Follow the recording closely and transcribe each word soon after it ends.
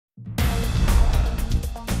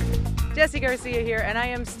Jessie Garcia here, and I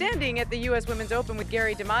am standing at the U.S. Women's Open with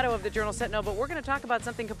Gary D'Amato of the Journal Sentinel, but we're going to talk about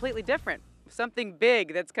something completely different, something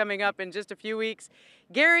big that's coming up in just a few weeks.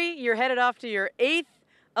 Gary, you're headed off to your 8th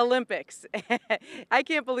Olympics. I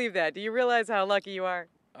can't believe that. Do you realize how lucky you are?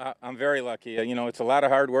 I'm very lucky. You know, it's a lot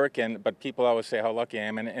of hard work, but people always say how lucky I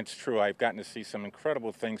am, and it's true. I've gotten to see some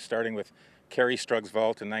incredible things, starting with Kerry Strug's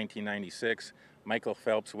vault in 1996, Michael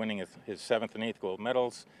Phelps winning his 7th and 8th gold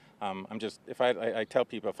medals. I tell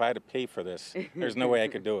people, if I had to pay for this, there's no way I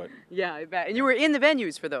could do it. Yeah, I bet. And you were in the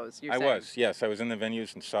venues for those, you're saying? Yes. I was in the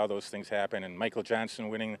venues and saw those things happen. And Michael Johnson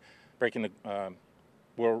breaking the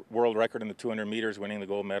world record in the 200 meters, winning the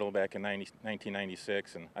gold medal back in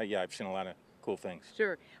 1996. And I've seen a lot of cool things.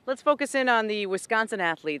 Sure. Let's focus in on the Wisconsin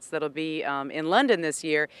athletes that'll be in London this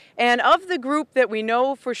year. And of the group that we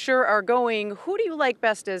know for sure are going, who do you like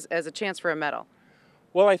best as a chance for a medal?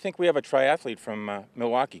 Well, I think we have a triathlete from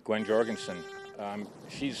Milwaukee, Gwen Jorgensen.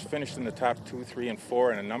 She's finished in the top 2, 3, and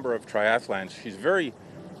 4 in a number of triathlons. She's very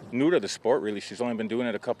new to the sport, really. She's only been doing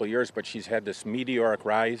it a couple of years, but she's had this meteoric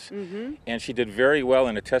rise. And she did very well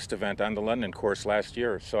in a test event on the London course last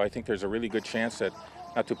year. So I think there's a really good chance that,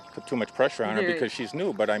 not to put too much pressure on her because she's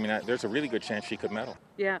new, but I mean, there's a really good chance she could medal.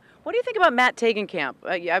 Yeah. What do you think about Matt Tegenkamp?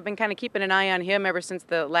 I've been kind of keeping an eye on him ever since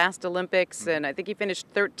the last Olympics, and I think he finished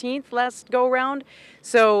 13th last go-round.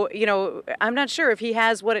 So, you know, I'm not sure if he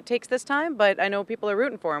has what it takes this time, but I know people are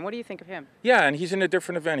rooting for him. What do you think of him? Yeah, and he's in a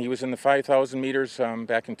different event. He was in the 5,000 meters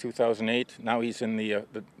back in 2008. Now he's in the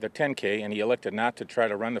 10K, and he elected not to try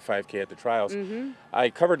to run the 5K at the trials.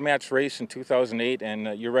 I covered Matt's race in 2008,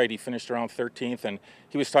 and you're right, he finished around 13th, and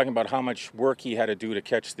he was talking about how much work he had to do to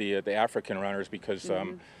catch the African runners because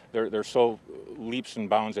they're so leaps and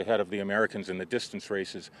bounds ahead of the Americans in the distance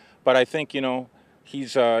races. But I think, you know,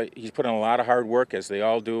 he's put in a lot of hard work, as they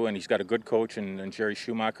all do, and he's got a good coach in Jerry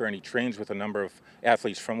Schumacher, and he trains with a number of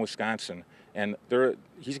athletes from Wisconsin, and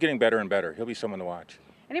he's getting better and better. He'll be someone to watch.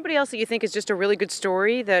 Anybody else that you think is just a really good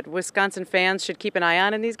story that Wisconsin fans should keep an eye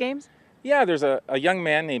on in these games? Yeah, there's a young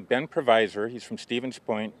man named Ben Provisor. He's from Stevens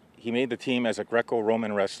Point. He made the team as a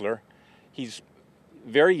Greco-Roman wrestler. He's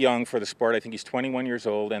very young for the sport. I think he's 21 years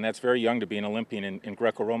old, and that's very young to be an Olympian in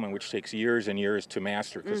Greco-Roman, which takes years and years to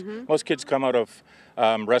master, because most kids come out of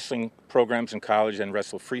wrestling programs in college and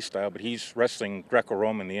wrestle freestyle, but he's wrestling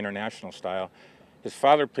Greco-Roman, the international style. His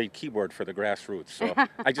father played keyboard for the Grassroots, so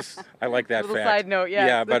I like that Little fact. Side note, yes.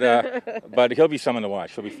 Yeah, but he'll be someone to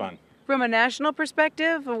watch. He'll be fun. From a national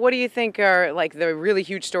perspective, what do you think are like the really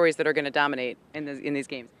huge stories that are going to dominate in these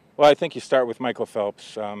games? Well, I think you start with Michael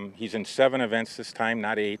Phelps. He's in 7 events this time,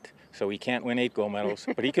 not 8, so he can't win 8 gold medals,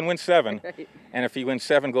 but he can win 7. Right. And if he wins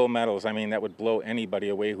 7 gold medals, I mean, that would blow anybody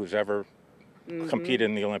away who's ever competed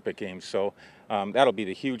in the Olympic Games. So that'll be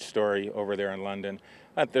the huge story over there in London.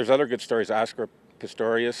 There's other good stories. Oscar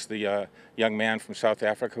Pistorius, the young man from South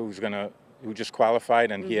Africa who just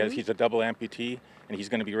qualified, and he's a double amputee, and he's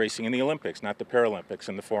going to be racing in the Olympics, not the Paralympics,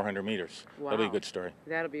 in the 400 meters. Wow. That'll be a good story.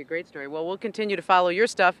 That'll be a great story. Well, we'll continue to follow your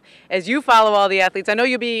stuff as you follow all the athletes. I know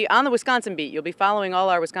you'll be on the Wisconsin beat. You'll be following all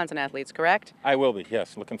our Wisconsin athletes, correct? I will be,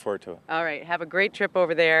 yes. Looking forward to it. All right. Have a great trip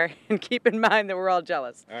over there, and keep in mind that we're all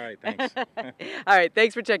jealous. All right, thanks. All right.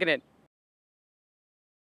 Thanks for checking in.